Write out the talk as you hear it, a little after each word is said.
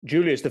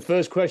Julius, the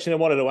first question I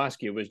wanted to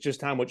ask you was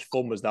just how much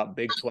fun was that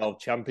Big 12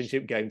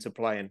 championship game to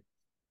play in?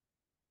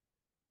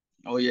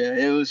 Oh yeah,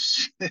 it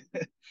was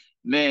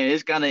man,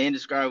 it's kind of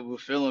indescribable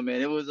feeling,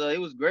 man. It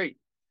was great.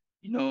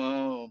 You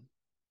know,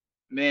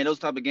 man, those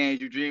type of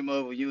games you dream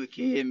of when you were a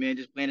kid, man,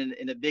 just playing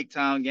in the big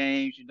time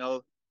games,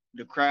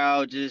 the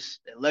crowd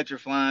just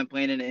electrifying,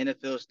 playing in the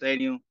NFL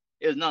stadium.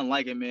 It was nothing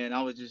like it, man.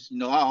 I was just,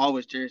 I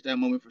always cherish that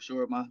moment for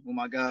sure with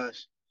my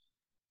guys.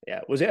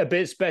 Yeah, was it a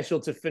bit special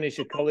to finish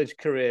a college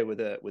career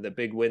with a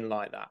big win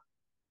like that?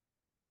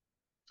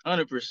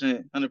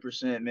 100%,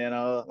 100%, man.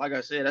 Like I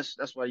said,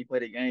 that's why you play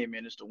the game,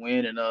 man. It's to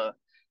win and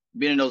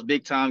being in those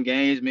big time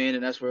games, man.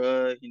 And that's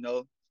where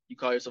you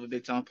call yourself a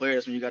big time player.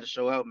 That's when you got to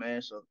show out,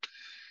 man. So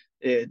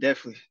yeah,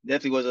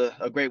 definitely was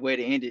a great way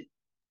to end it.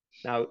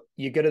 Now,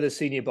 you go to the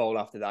Senior Bowl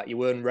after that.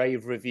 You earn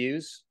rave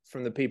reviews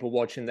from the people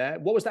watching there.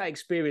 What was that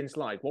experience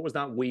like? What was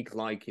that week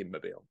like in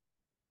Mobile?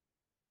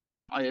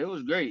 Oh yeah, it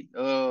was great.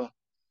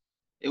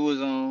 It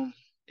was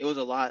it was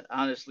a lot,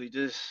 honestly.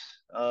 Just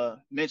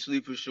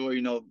mentally for sure.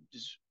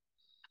 Just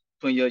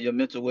putting your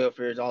mental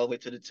welfare all the way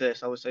to the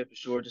test. I would say for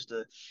sure, just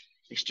the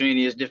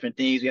extraneous different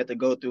things we had to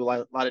go through, like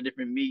a lot of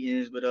different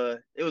meetings. But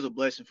it was a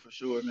blessing for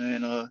sure,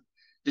 man.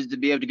 Just to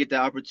be able to get the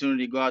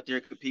opportunity to go out there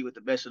and compete with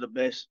the best of the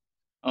best.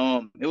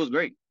 It was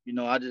great.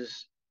 I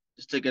just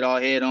took it all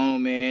head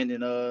on, man,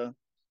 and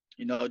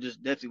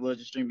just definitely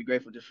was extremely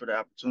grateful just for the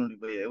opportunity.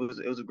 But yeah, it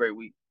was a great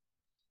week.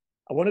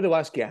 I wanted to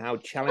ask you how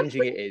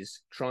challenging it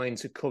is trying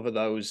to cover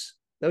those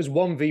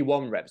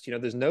 1v1 reps.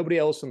 There's nobody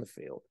else on the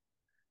field.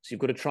 So you've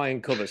got to try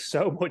and cover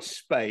so much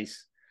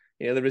space.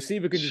 The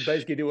receiver can just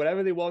basically do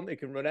whatever they want. They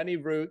can run any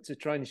route to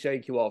try and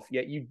shake you off.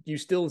 Yet you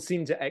still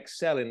seem to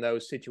excel in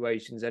those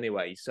situations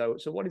anyway. So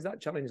what is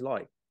that challenge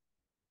like?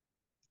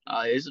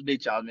 It's a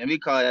big challenge, man. We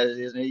call it as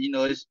it is, man.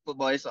 It's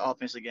football. It's an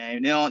offensive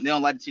game. They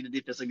don't like to see the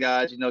defensive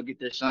guys, get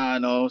their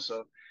shine on.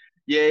 So,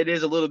 yeah, it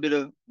is a little bit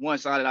of one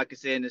sided, I could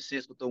say, in the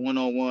sense with the one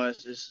on ones.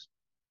 Just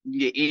you can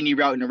get any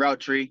route in the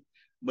route tree,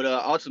 but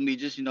ultimately,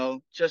 just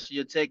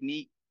your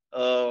technique.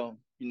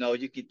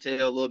 You can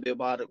tell a little bit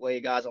about the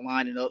way guys are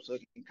lining up, so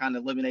it can kind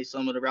of eliminate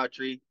some of the route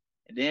tree.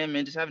 And then,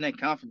 man, just having that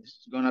confidence,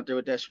 just going out there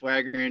with that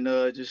swagger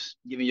and just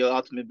giving your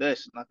ultimate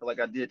best. And I feel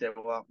like I did that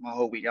my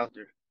whole week out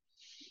there.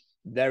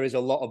 There is a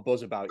lot of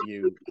buzz about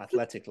you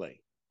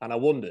athletically, and I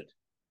wondered.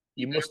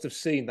 You must have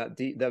seen that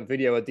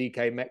video of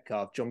DK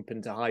Metcalf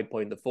jumping to high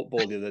point the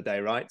football the other day,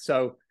 right?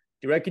 So do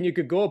you reckon you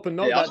could go up and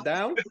knock Yeah, that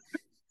down?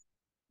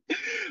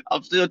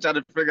 I'm still trying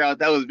to figure out if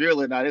that was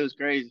real or not. It was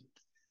crazy.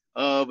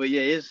 But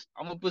yeah,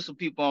 I'm gonna put some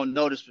people on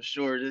notice for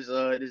sure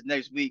this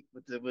next week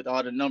with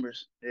all the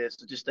numbers. Yeah,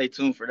 so just stay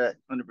tuned for that,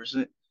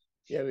 100%.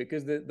 Yeah,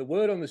 because the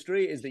word on the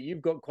street is that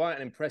you've got quite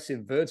an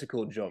impressive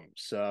vertical jump.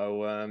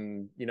 So,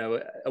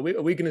 are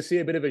we going to see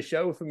a bit of a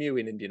show from you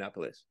in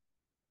Indianapolis?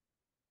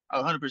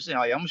 100%.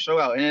 Oh, yeah, I'm gonna show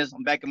out, and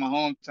I'm back in my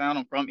hometown.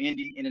 I'm from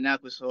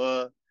Indianapolis.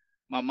 So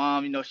my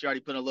mom, she already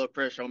put a little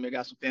pressure on me. I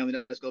got some family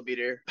that's gonna be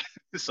there,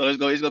 so it's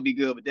gonna be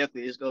good. But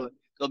definitely, it's gonna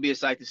be a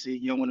sight to see.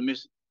 You don't want to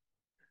miss it.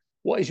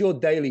 What is your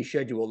daily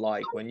schedule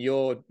like when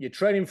you're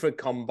training for a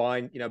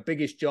combine?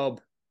 Biggest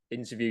job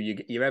interview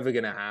you're ever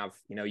going to have.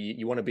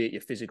 You want to be at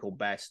your physical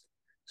best.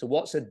 So,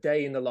 what's a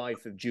day in the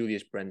life of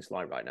Julius Brents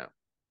like right now?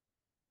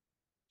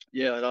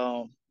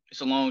 Yeah,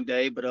 it's a long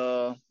day,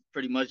 but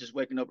pretty much just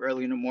waking up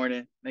early in the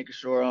morning, making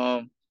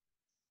sure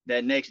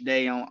that next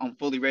day I'm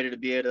fully ready to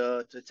be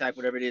able to attack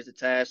whatever it is the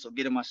task. So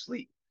getting my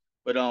sleep,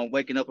 but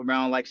waking up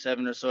around like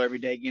 7 or so every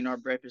day, getting our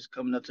breakfast,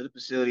 coming up to the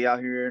facility out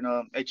here in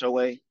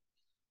HOA,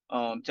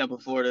 Temple,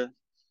 Florida.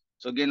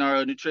 So getting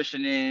our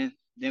nutrition in,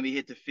 then we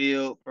hit the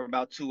field for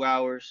about 2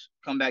 hours,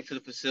 come back to the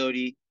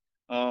facility,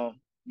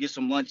 get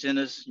some lunch in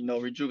us,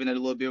 rejuvenate a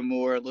little bit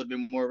more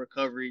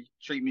recovery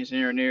treatments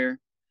here and there,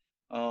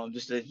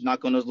 just to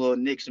knock on those little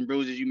nicks and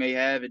bruises you may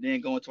have, and then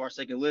go into our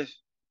second lift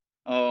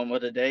of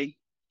the day.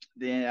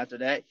 Then after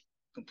that,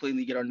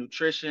 completely get our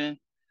nutrition.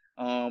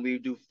 We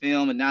do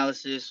film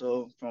analysis.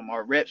 So from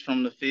our reps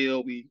from the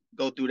field, we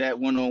go through that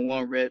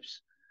one-on-one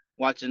reps,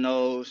 watching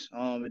those.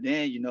 And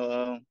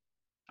then,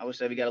 I would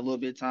say we got a little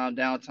bit of time,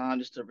 downtime,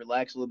 just to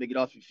relax a little bit, get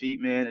off your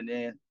feet, man, and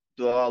then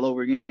do it all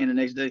over again the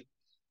next day.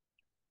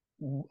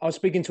 I was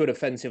speaking to an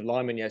offensive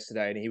lineman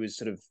yesterday, and he was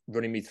sort of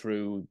running me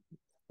through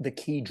the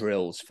key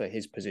drills for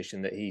his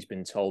position that he's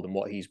been told and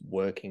what he's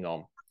working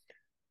on.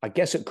 I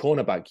guess at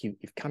cornerback, you've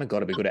kind of got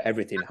to be good at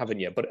everything, haven't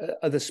you? But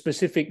are there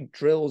specific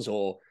drills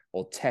or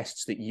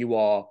tests that you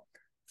are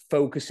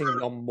focusing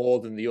on more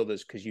than the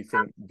others because you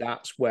think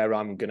that's where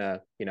I'm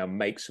gonna,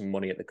 make some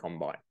money at the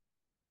combine?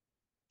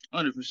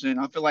 100%.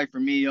 I feel like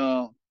for me,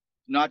 I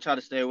try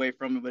to stay away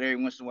from it, but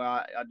every once in a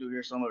while, I do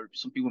hear some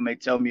people may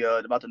tell me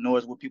about the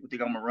noise, what people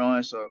think I'm gonna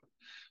run. So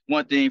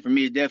one thing for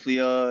me is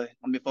definitely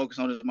I'm been focused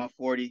on is my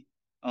 40,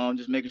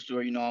 just making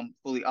sure I'm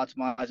fully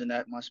optimizing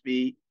that my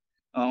speed.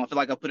 I feel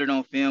like I put it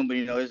on film, but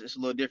it's a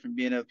little different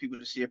being able people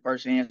to see it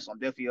firsthand. So I'm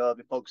definitely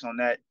been focused on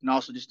that, and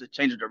also just the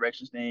change of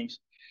directions things.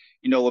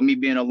 With me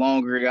being a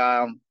longer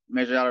guy, I'm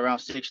measured out around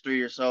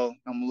 6'3" or so.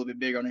 I'm a little bit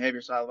bigger on the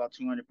heavier side, about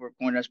 200 for a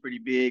corner. That's pretty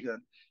big.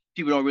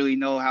 people don't really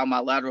know how my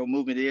lateral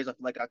movement is. I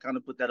feel like I kind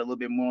of put that a little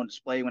bit more on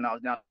display when I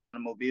was down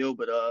in Mobile.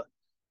 But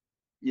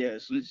yeah,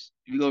 so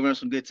you go run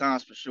some good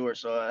times for sure.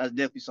 So that's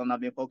definitely something I've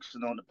been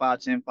focusing on: the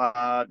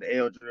 5-10-5, the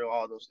L drill,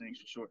 all those things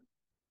for sure.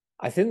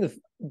 I think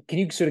can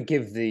you sort of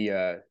give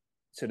the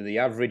sort of the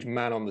average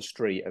man on the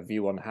street a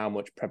view on how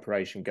much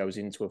preparation goes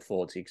into a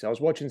 40? Because I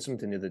was watching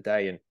something the other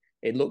day and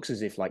it looks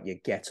as if like your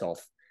get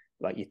off,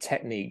 like your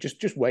technique,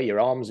 just where your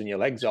arms and your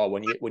legs are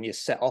when you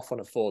set off on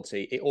a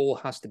 40, it all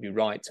has to be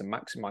right to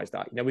maximize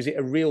that. You know, is it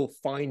a real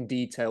fine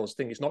details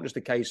thing? It's not just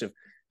a case of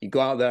you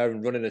go out there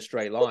and run in a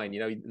straight line. You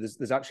know,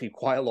 there's actually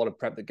quite a lot of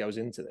prep that goes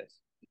into this.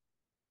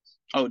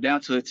 Oh, down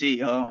to a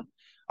T. All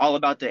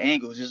about the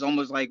angles. It's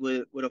almost like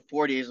with a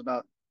 40 is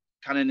about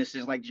kind of in a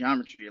sense like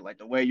geometry, like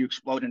the way you're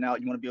exploding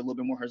out. You want to be a little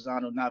bit more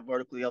horizontal, not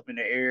vertically up in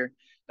the air.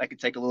 That could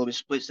take a little bit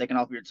split second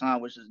off your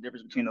time, which is the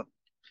difference between a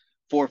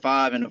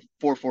 4.5 and a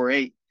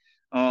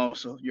 4.48.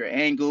 So your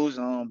angles,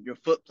 your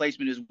foot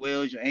placement as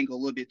well. Is your ankle a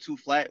little bit too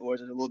flat, or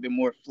is it a little bit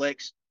more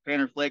flex,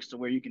 plantar flex, to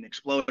where you can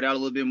explode out a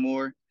little bit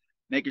more?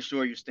 Making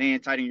sure you're staying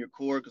tight in your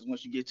core, because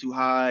once you get too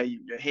high,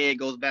 your head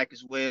goes back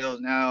as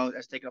well. Now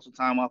that's taking up some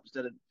time off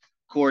instead of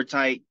core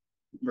tight,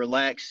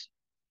 relax,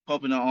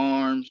 pumping the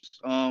arms.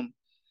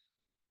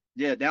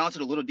 Yeah, down to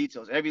the little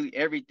details.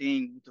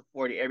 Everything with the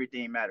 40,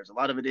 everything matters. A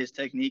lot of it is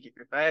technique. If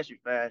you're fast, you're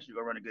fast. You're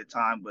gonna run a good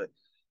time. But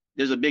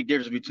there's a big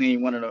difference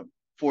between one of the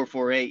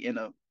 4.48 and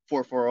a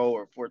 4.40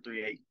 or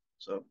 4.38.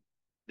 So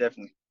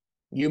definitely.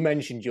 You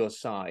mentioned your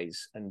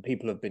size, and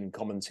people have been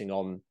commenting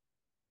on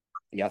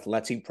the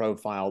athletic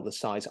profile, the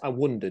size. I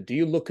wonder, do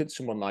you look at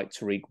someone like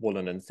Tariq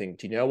Woolen and think,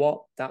 do you know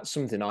what? That's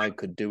something I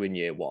could do in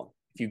year one.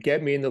 If you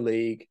get me in the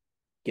league,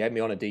 get me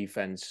on a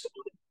defense,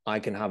 I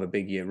can have a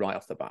big year right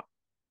off the bat.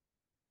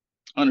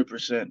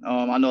 100%.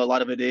 I know a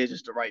lot of it is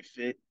just the right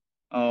fit.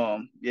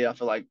 Yeah, I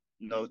feel like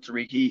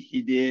Tariq,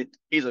 he did.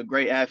 He's a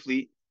great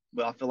athlete,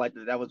 but I feel like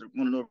that was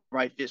one of the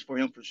right fits for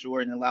him for sure,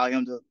 and allow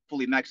him to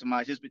fully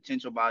maximize his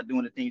potential by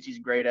doing the things he's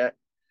great at.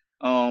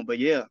 But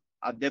yeah,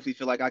 I definitely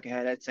feel like I can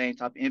have that same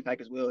type of impact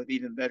as well, if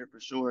even better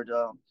for sure.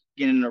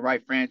 Getting in the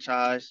right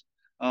franchise.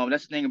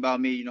 That's the thing about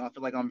me. I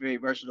feel like I'm very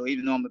versatile.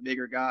 Even though I'm a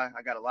bigger guy,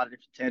 I got a lot of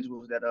different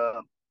tangibles that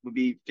would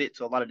be fit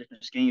to a lot of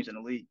different schemes in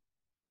the league.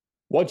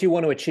 What do you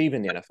want to achieve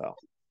in the NFL?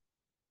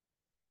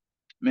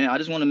 Man, I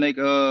just want to make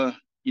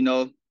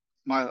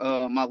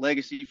my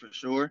legacy for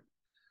sure.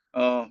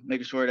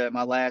 Making sure that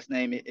my last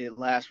name it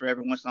lasts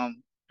forever once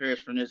I'm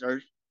perished from this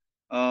earth.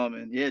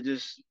 And yeah,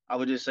 just I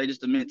would just say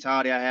just the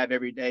mentality I have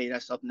every day.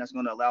 That's something that's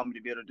going to allow me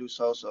to be able to do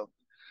so. So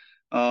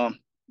um,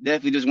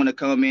 definitely just want to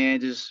come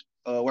in, just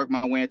work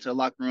my way into a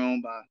locker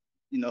room by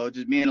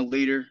just being a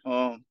leader.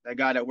 That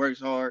guy that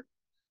works hard.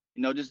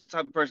 Just the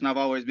type of person I've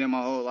always been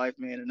my whole life,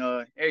 man.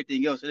 And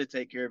everything else, it'll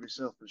take care of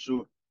itself for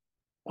sure.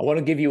 I want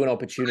to give you an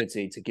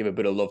opportunity to give a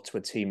bit of love to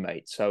a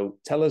teammate. So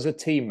tell us a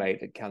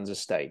teammate at Kansas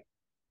State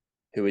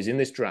who is in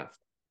this draft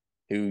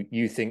who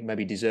you think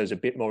maybe deserves a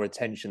bit more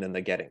attention than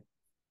they're getting.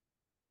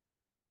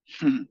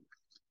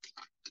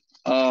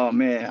 Oh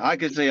man, I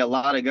could say a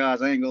lot of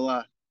guys. I ain't gonna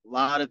lie, a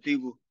lot of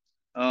people.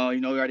 We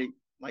already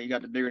like you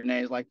got the bigger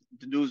names like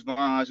the Deuce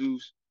Vaughn,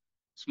 who's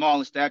small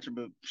in stature,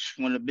 but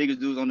one of the biggest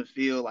dudes on the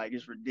field. Like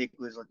it's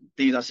ridiculous. Like the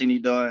things I've seen he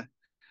done.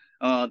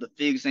 The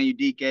Figs and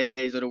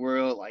DKs of the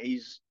world. Like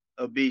he's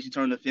a beast. You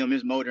turn the film,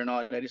 his motor and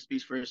all that. It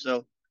speaks for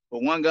itself.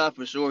 But one guy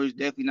for sure who's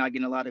definitely not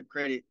getting a lot of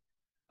credit,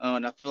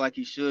 and I feel like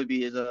he should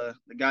be, is the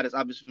guy that's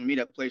opposite for me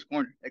that plays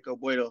corner, Echo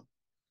Bueno.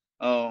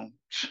 Um,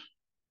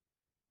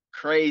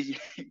 Crazy,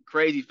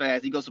 crazy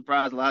fast. He gonna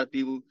surprise a lot of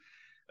people.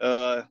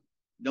 Uh,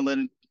 don't let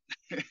him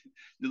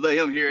don't let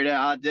him hear that.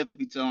 I'll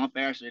definitely tell him I'm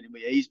faster than him.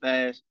 But yeah, he's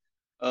fast.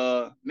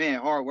 Man,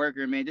 hard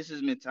worker, man. This is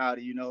his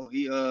mentality.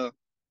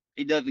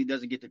 He definitely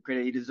doesn't get the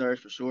credit he deserves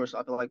for sure. So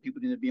I feel like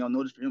people need to be on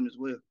notice for him as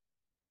well.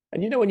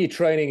 And when you're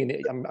training,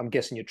 and I'm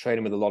guessing you're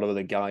training with a lot of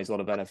other guys, a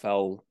lot of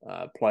NFL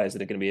players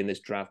that are going to be in this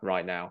draft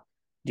right now.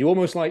 Do you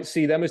almost like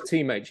see them as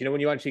teammates? When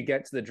you actually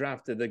get to the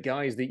draft, are the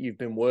guys that you've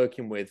been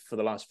working with for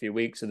the last few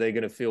weeks, are they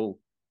going to feel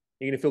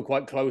you're going to feel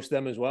quite close to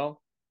them as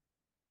well?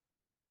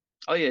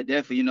 Oh yeah,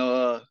 definitely.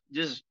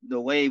 Just the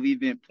way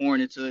we've been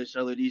pouring into each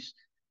other these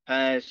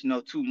past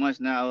 2 months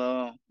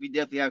now. We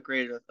definitely have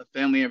created a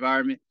family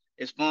environment.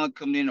 It's fun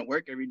coming in to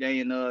work every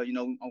day, and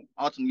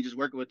ultimately just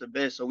working with the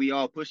best. So we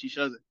all push each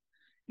other.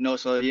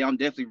 So yeah, I'm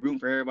definitely rooting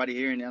for everybody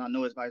here, and then I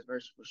know it's vice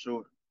versa for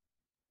sure.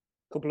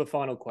 Couple of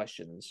final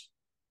questions.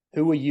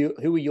 Who are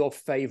your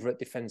favorite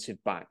defensive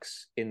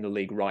backs in the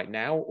league right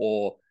now?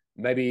 Or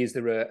maybe is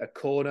there a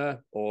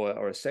corner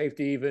or a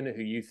safety even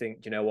who you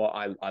think, you know what,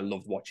 I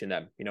loved watching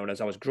them. And as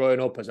I was growing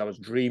up, as I was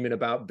dreaming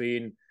about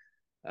being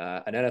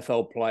an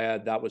NFL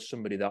player, that was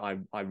somebody that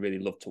I really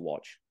loved to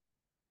watch.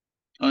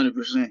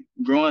 100%.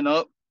 Growing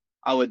up,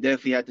 I would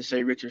definitely have to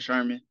say Richard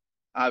Sherman.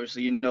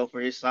 Obviously, for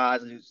his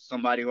size, he's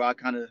somebody who I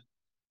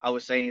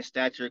would say in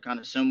stature, kind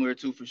of similar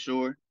to for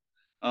sure.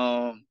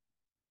 Um,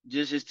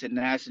 just his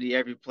tenacity,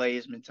 every play,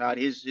 his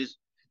mentality, his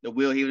the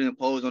will he would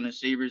impose on the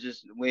receivers,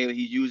 just the way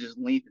he uses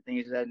length and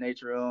things of that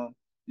nature.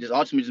 Just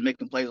ultimately just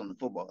making plays on the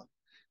football.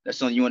 that's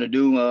something you want to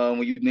do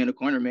when you've been a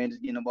corner man,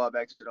 just getting the ball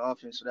back to the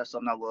offense. So that's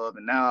something I love.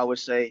 And now I would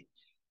say,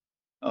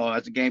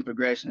 as the game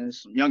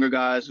progresses, some younger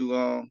guys who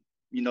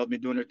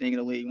been doing their thing in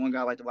the league. One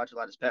guy I like to watch a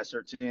lot is Pat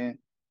Surtain.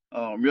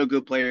 Real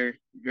good player,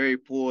 very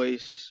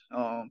poised,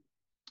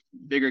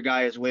 bigger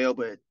guy as well,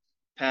 but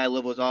pad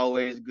level is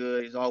always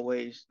good. He's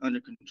always under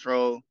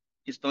control.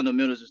 His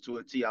fundamentals is to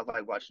a T. I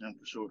like watching him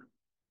for sure.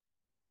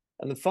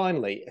 And then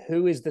finally,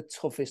 who is the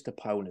toughest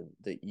opponent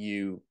that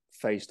you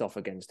faced off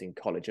against in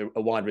college? A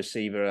wide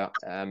receiver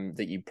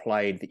that you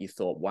played that you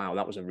thought, wow,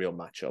 that was a real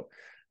matchup.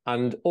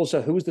 And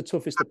also, who was the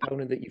toughest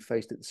opponent that you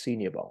faced at the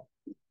Senior Bowl?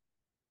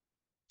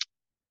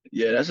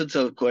 Yeah, that's a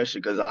tough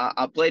question because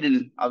I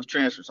was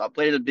transferred, so I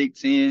played in the Big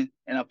Ten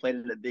and I played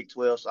in the Big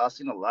 12. So I've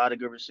seen a lot of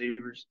good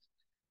receivers.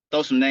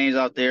 Throw some names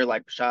out there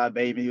like Rashad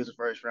Bateman, he was a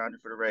first rounder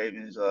for the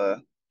Ravens.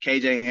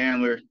 KJ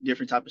Hamler,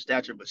 different type of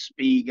stature, but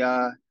speed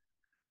guy.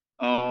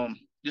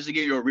 Just to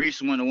give you a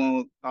recent one, the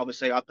one I would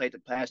say I played the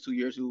past 2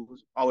 years, who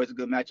was always a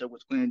good matchup,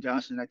 was Quentin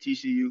Johnson at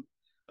TCU.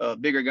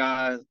 Bigger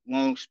guy,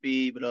 long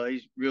speed, but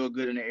he's real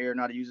good in the air,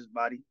 not to use his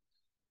body.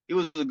 He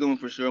was a good one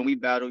for sure. And we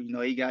battled,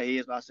 he got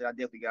his, but I said I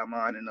definitely got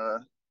mine. And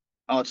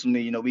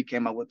ultimately, we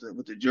came out with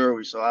the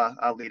jury. So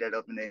I'll leave that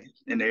up in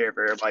the air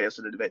for everybody else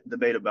to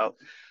debate about.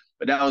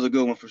 But that was a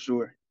good one for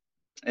sure.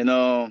 And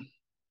what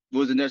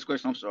was the next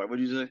question? I'm sorry. What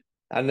did you say?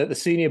 And at the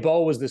Senior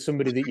Bowl, was there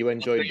somebody that you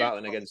enjoyed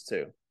battling against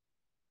too?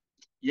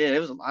 Yeah,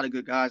 there was a lot of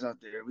good guys out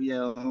there. We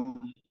had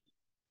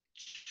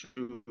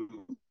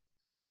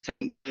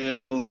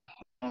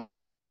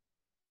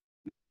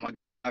my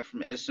guy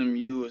from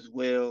SMU as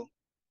well,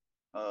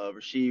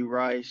 Rasheed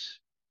Rice.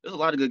 There's a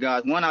lot of good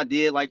guys. One I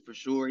did like for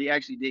sure. He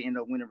actually did end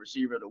up winning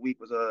receiver of the week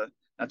was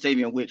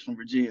Octavian Wicks from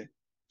Virginia.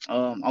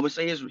 I would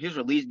say his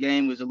release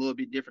game was a little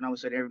bit different. I would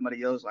say to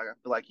everybody else. Like I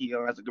feel like he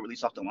has a good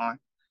release off the line.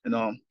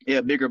 And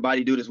bigger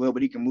body dude as well,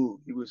 but he can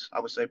move. He was, I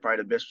would say, probably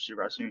the best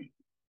receiver I've seen.